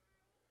Egypt.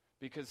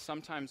 Because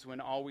sometimes when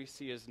all we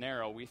see is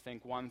narrow, we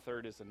think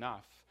 1/3 is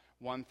enough.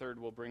 1/3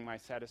 will bring my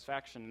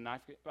satisfaction.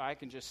 And if I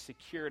can just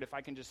secure it, if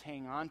I can just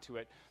hang on to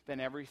it, then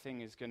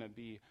everything is going to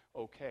be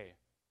okay.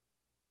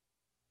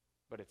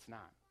 But it's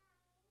not.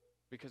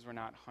 Because we're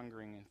not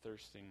hungering and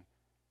thirsting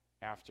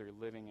after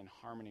living in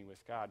harmony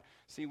with God.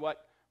 See,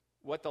 what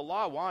the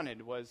law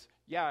wanted was,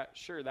 yeah,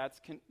 sure,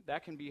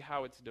 that can be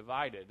how it's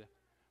divided.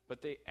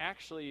 But they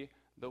actually,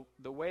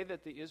 the way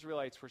that the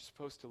Israelites were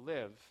supposed to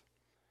live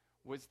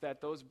was that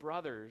those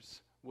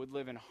brothers would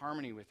live in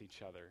harmony with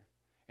each other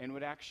and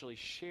would actually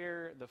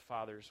share the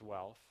Father's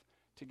wealth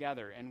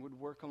together and would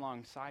work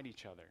alongside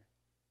each other.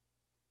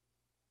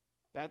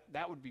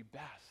 That would be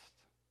best.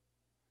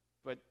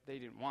 But they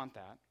didn't want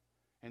that.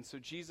 And so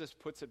Jesus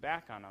puts it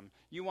back on them.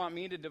 You want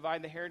me to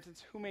divide the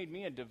inheritance? Who made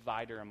me a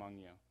divider among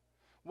you?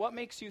 What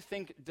makes you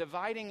think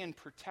dividing and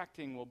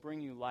protecting will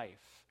bring you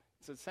life?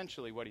 It's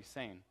essentially what he's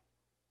saying.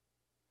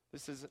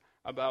 This is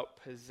about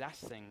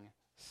possessing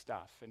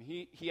stuff. And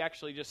he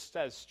actually just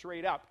says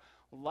straight up,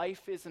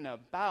 life isn't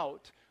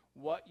about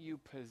what you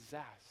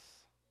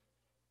possess.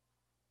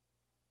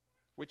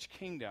 Which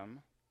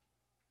kingdom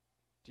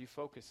do you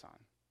focus on?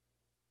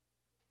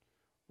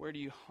 Where do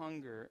you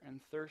hunger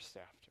and thirst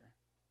after?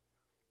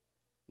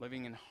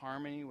 Living in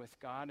harmony with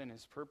God and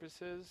his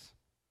purposes?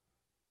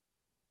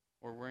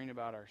 Or worrying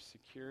about our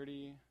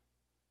security,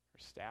 our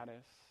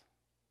status,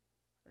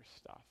 our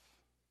stuff?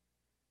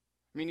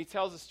 I mean, he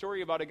tells a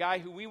story about a guy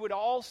who we would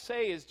all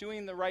say is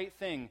doing the right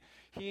thing.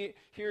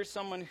 Here's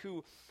someone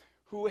who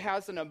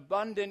has an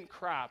abundant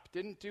crop,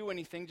 didn't do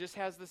anything, just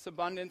has this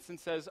abundance and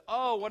says,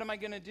 oh, what am I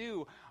going to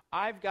do?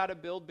 I've got to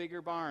build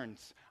bigger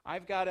barns.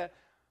 I've got to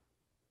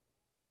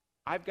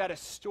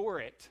store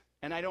it,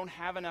 and I don't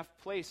have enough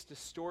place to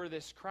store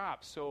this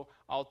crop. So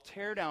I'll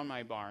tear down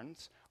my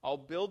barns, I'll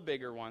build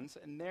bigger ones,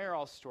 and there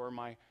I'll store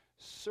my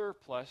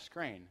surplus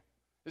grain.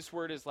 This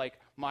word is like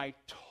my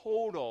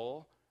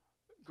total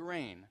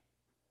grain.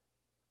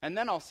 And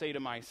then I'll say to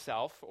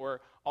myself,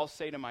 or I'll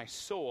say to my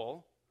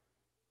soul,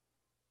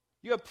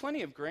 you have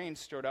plenty of grain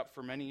stored up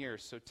for many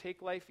years, so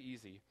take life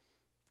easy.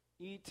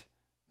 Eat,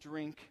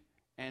 drink,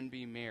 and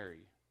be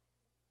merry.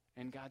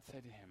 And God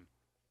said to him,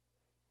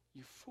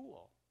 you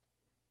fool.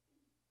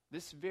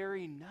 This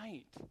very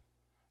night,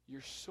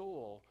 your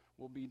soul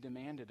will be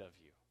demanded of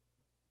you.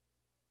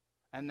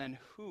 And then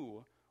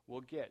who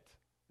will get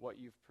what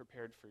you've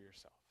prepared for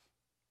yourself?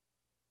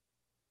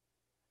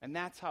 And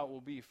that's how it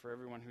will be for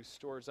everyone who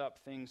stores up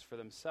things for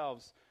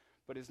themselves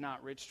but is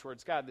not rich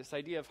towards God. This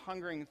idea of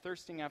hungering and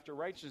thirsting after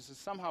righteousness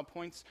somehow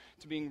points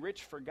to being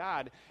rich for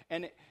God.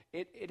 And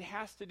it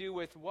has to do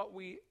with what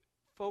we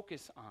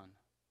focus on.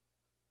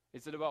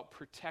 Is it about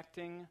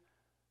protecting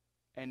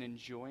and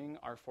enjoying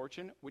our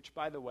fortune, which,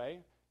 by the way,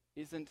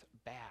 isn't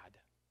bad?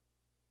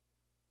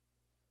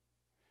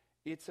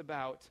 It's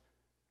about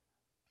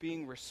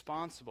being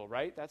responsible,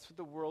 right? That's what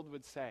the world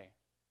would say.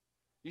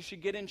 You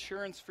should get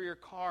insurance for your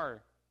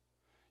car.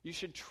 You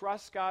should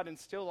trust God and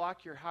still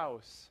lock your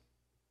house.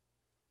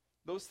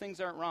 Those things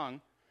aren't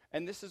wrong.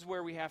 And this is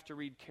where we have to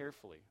read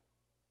carefully.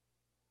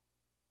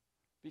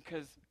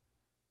 Because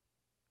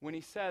when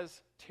he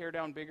says, tear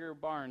down bigger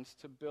barns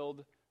to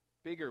build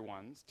bigger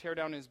ones, tear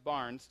down his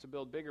barns to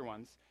build bigger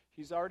ones,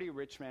 he's already a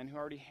rich man who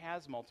already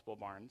has multiple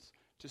barns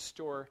to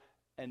store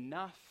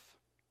enough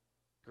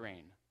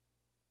grain.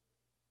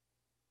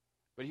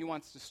 But he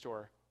wants to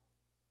store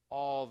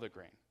all the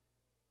grain.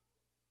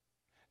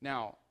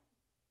 Now,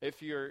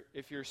 if you're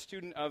a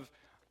student of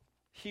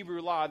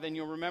Hebrew law, then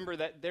you'll remember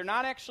that they're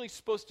not actually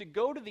supposed to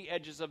go to the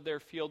edges of their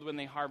field when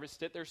they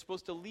harvest it. They're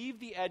supposed to leave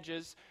the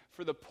edges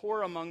for the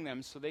poor among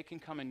them so they can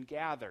come and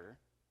gather,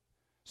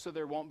 so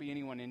there won't be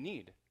anyone in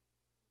need.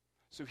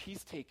 So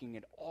he's taking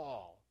it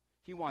all.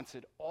 He wants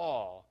it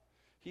all.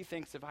 He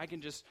thinks if I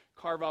can just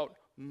carve out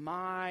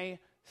my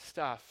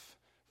stuff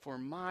for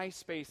my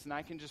space and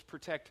I can just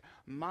protect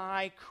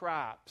my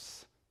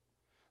crops,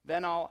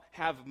 then I'll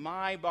have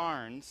my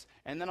barns,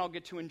 and then I'll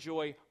get to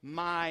enjoy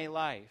my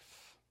life.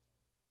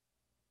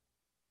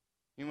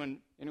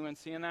 Anyone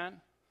seeing that?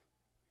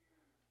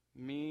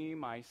 Me,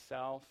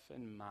 myself,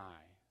 and my.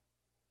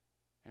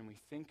 And we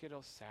think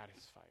it'll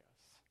satisfy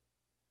us.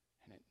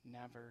 And it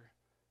never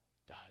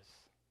does.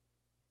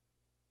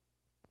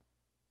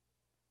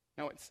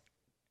 No, it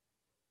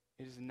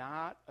is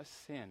not a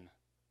sin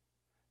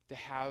to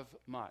have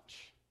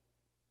much.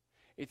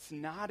 It's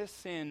not a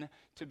sin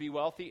to be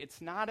wealthy.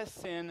 It's not a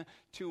sin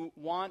to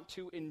want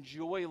to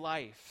enjoy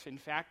life. In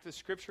fact, the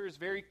scripture is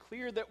very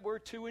clear that we're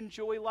to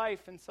enjoy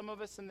life, and some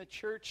of us in the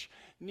church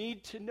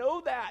need to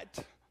know that.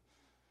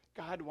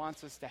 God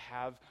wants us to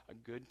have a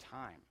good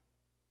time.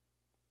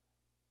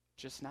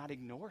 Just not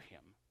ignore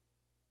him.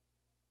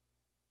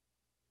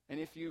 And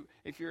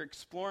if you're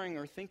exploring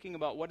or thinking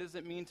about what does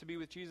it mean to be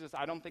with Jesus,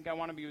 I don't think I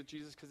want to be with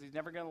Jesus because he's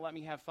never going to let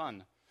me have fun.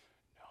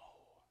 No,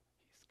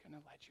 he's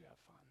going to let you have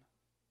fun.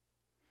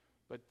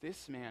 But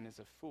this man is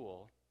a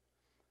fool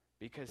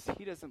because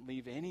he doesn't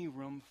leave any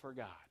room for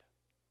God.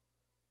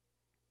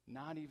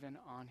 Not even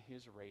on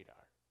his radar.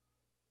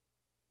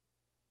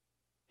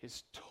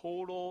 his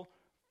total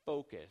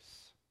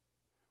focus,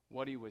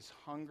 what he was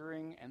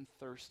hungering and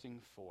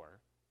thirsting for,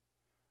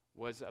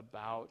 was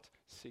about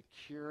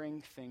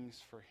securing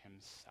things for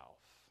himself.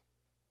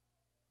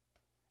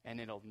 And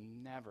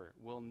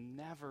will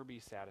never be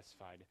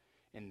satisfied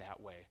in that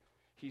way.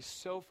 He's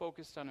so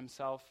focused on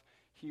himself,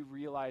 he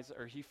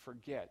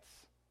forgets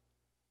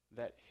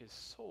that his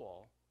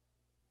soul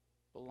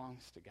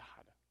belongs to God.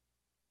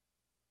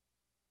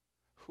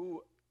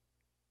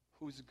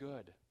 Who's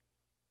good?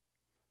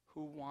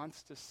 Who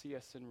wants to see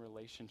us in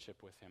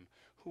relationship with him?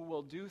 Who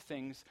will do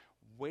things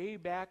way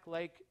back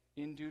like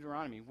in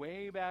Deuteronomy,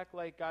 way back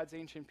like God's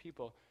ancient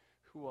people,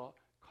 who will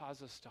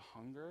cause us to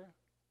hunger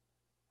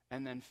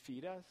and then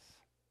feed us,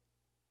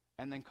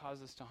 and then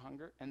cause us to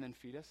hunger and then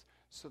feed us,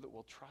 so that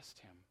we'll trust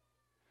him,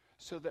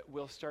 so that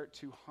we'll start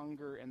to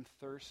hunger and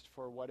thirst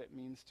for what it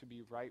means to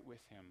be right with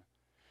him,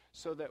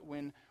 so that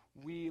when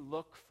we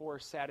look for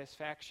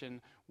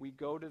satisfaction, we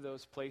go to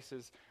those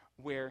places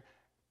where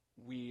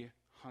we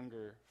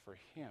hunger for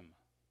him.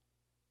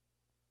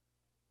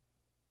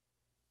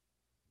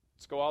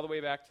 Let's go all the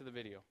way back to the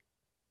video.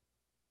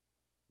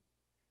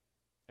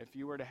 If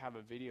you were to have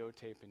a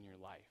videotape in your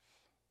life,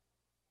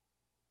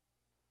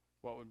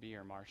 what would be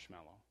your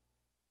marshmallow?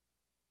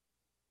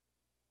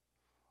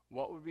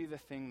 What would be the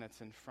thing that's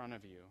in front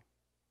of you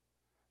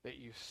that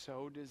you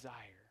so desire,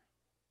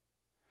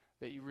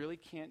 that you really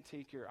can't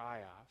take your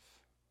eye off,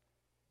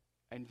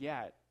 and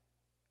yet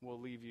will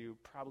leave you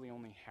probably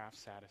only half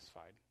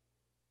satisfied?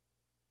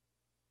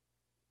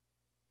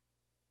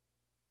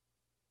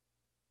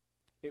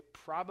 It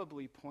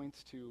probably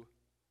points to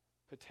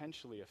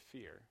potentially a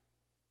fear.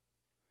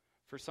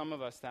 For some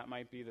of us, that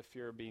might be the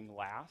fear of being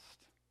last.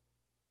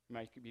 It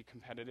might be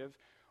competitive.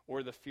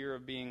 Or the fear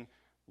of being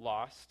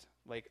lost,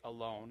 like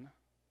alone.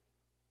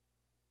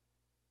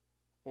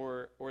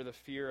 Or the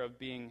fear of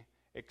being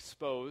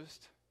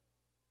exposed.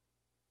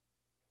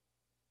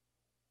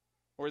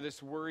 Or this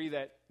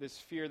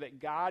fear that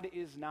God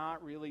is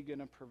not really going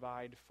to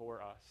provide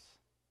for us.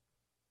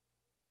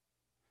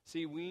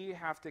 See, we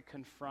have to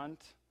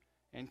confront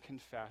and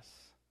confess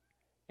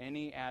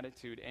any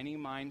attitude, any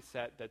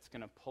mindset that's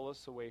going to pull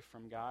us away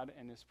from God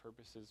and his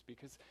purposes,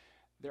 because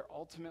they're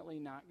ultimately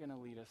not going to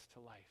lead us to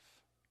life.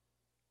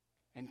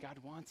 And God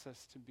wants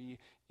us to be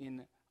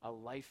in a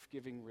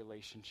life-giving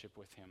relationship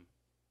with him.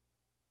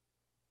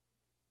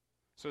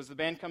 So as the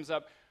band comes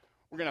up,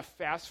 we're going to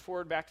fast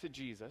forward back to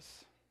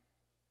Jesus.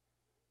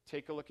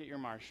 Take a look at your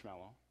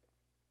marshmallow.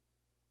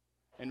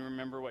 And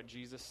remember what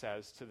Jesus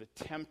says to the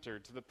tempter,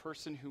 to the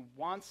person who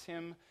wants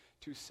him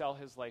to sell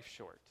his life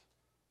short.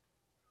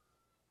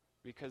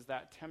 Because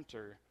that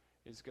tempter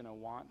is going to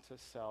want to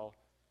sell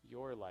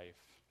your life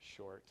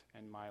short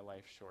and my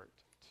life short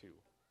too.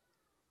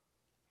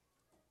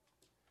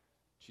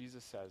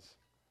 Jesus says,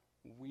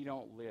 we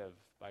don't live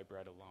by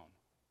bread alone,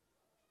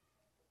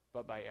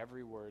 but by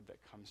every word that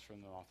comes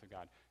from the mouth of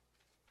God.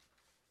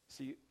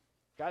 See,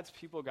 God's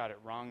people got it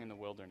wrong in the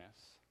wilderness.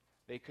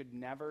 They could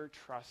never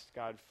trust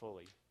God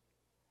fully.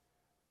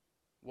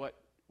 What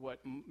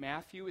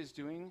Matthew is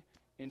doing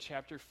in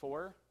chapter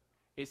 4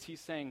 is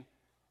he's saying,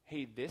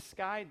 hey, this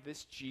guy,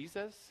 this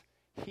Jesus,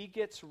 he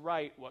gets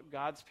right what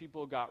God's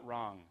people got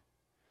wrong.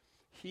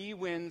 He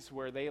wins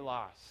where they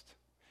lost.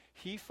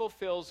 He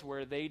fulfills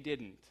where they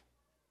didn't.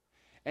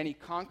 And he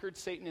conquered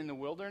Satan in the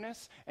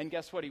wilderness, and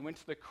guess what? He went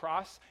to the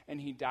cross, and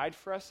he died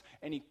for us,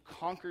 and he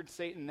conquered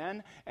Satan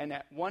then. And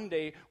at one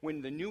day,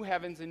 when the new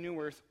heavens and new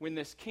earth, when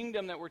this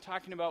kingdom that we're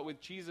talking about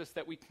with Jesus,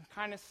 that we can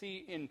kind of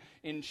see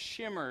in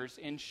shimmers,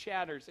 in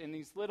shatters, in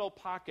these little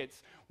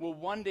pockets, will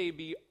one day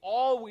be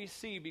all we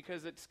see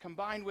because it's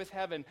combined with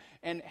heaven,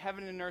 and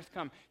heaven and earth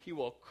come. He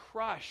will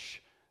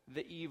crush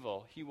the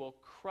evil. He will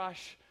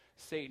crush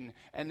Satan,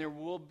 and there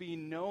will be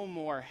no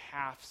more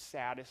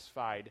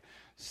half-satisfied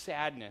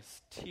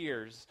sadness,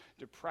 tears,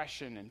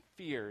 depression, and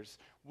fears.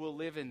 We'll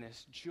live in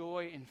this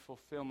joy and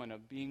fulfillment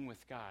of being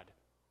with God.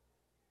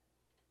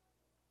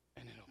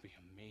 And it'll be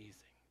amazing.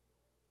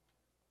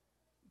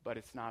 But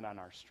it's not on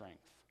our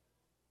strength.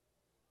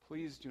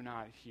 Please do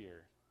not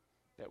hear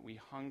that we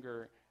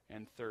hunger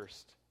and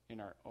thirst in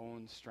our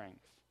own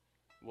strength.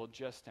 We'll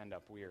just end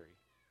up weary.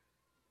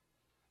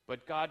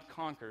 But God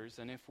conquers,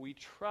 and if we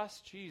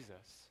trust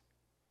Jesus,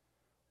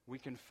 we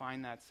can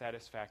find that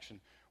satisfaction.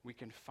 We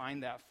can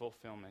find that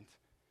fulfillment.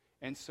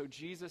 And so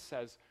Jesus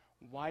says,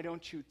 why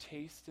don't you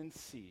taste and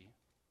see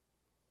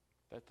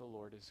that the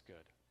Lord is good?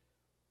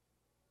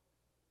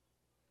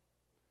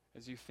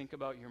 As you think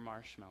about your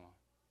marshmallow,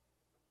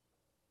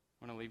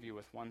 I want to leave you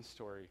with one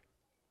story.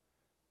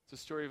 It's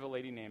a story of a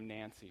lady named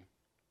Nancy.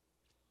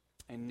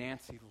 And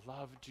Nancy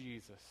loved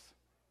Jesus.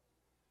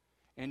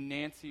 And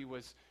Nancy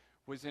was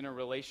in a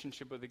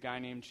relationship with a guy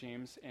named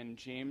James, and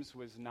James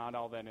was not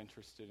all that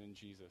interested in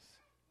Jesus.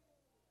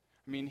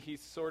 I mean, he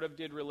sort of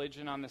did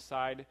religion on the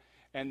side,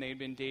 and they'd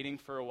been dating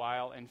for a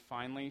while, and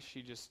finally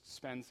she just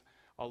spends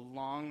a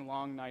long,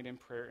 long night in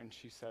prayer, and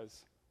she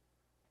says,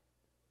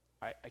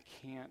 I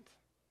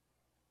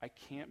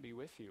can't be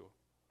with you.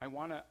 I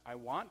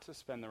want to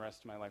spend the rest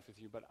of my life with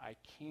you, but I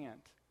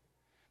can't,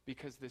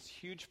 because this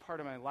huge part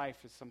of my life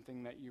is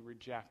something that you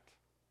reject.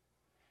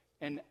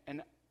 And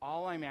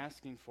all I'm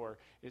asking for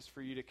is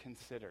for you to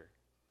consider.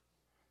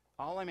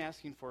 All I'm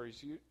asking for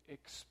is you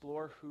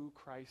explore who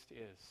Christ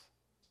is.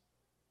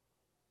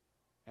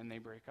 And they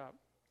break up.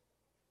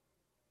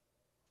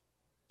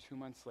 2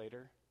 months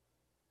later,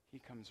 he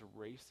comes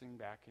racing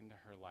back into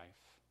her life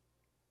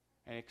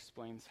and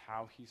explains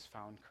how he's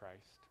found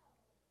Christ.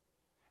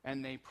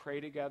 And they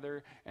pray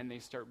together, and they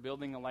start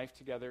building a life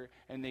together,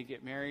 and they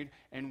get married,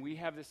 and we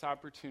have this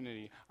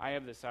opportunity, I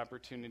have this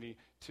opportunity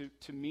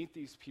to meet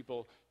these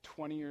people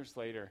 20 years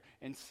later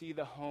and see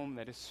the home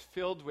that is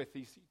filled with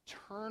these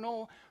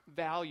eternal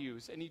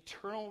values and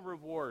eternal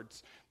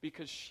rewards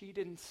because she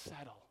didn't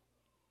settle.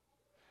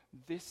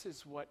 This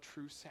is what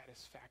true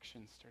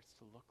satisfaction starts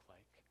to look like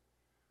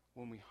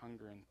when we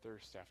hunger and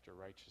thirst after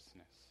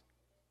righteousness.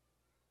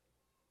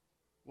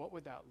 What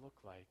would that look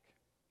like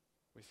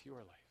with your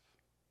life?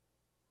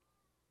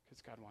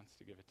 Because God wants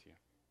to give it to you.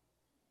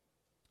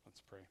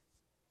 Let's pray.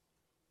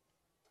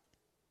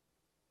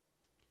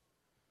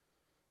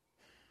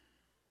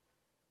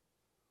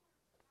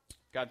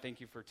 God, thank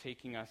you for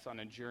taking us on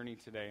a journey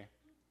today.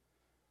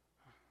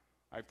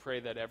 I pray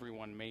that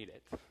everyone made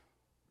it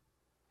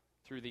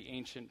through the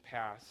ancient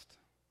past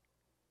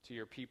to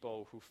your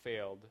people who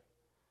failed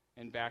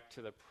and back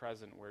to the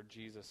present where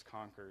Jesus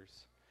conquers.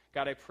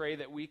 God, I pray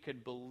that we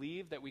could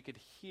believe, that we could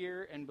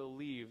hear and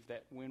believe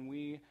that when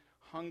we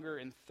hunger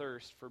and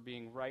thirst for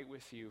being right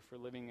with you, for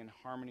living in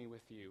harmony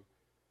with you,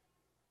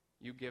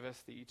 you give us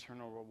the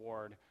eternal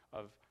reward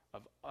of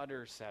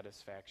utter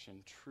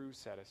satisfaction, true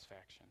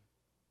satisfaction.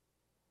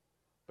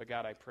 But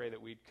God, I pray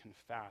that we'd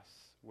confess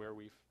where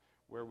we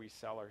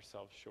sell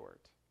ourselves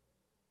short.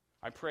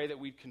 I pray that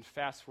we'd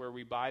confess where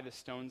we buy the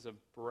stones of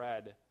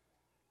bread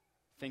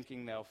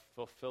thinking they'll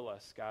fulfill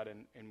us, God,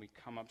 and we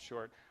come up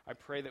short. I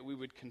pray that we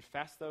would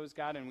confess those,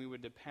 God, and we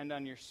would depend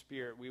on your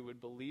Spirit. We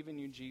would believe in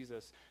you,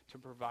 Jesus, to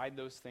provide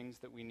those things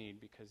that we need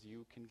because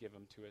you can give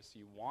them to us.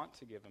 You want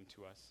to give them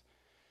to us.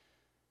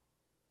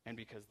 And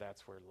because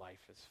that's where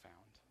life is found.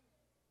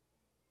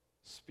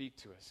 Speak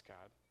to us,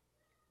 God,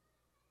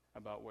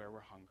 about where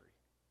we're hungry.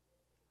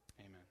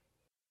 Amen.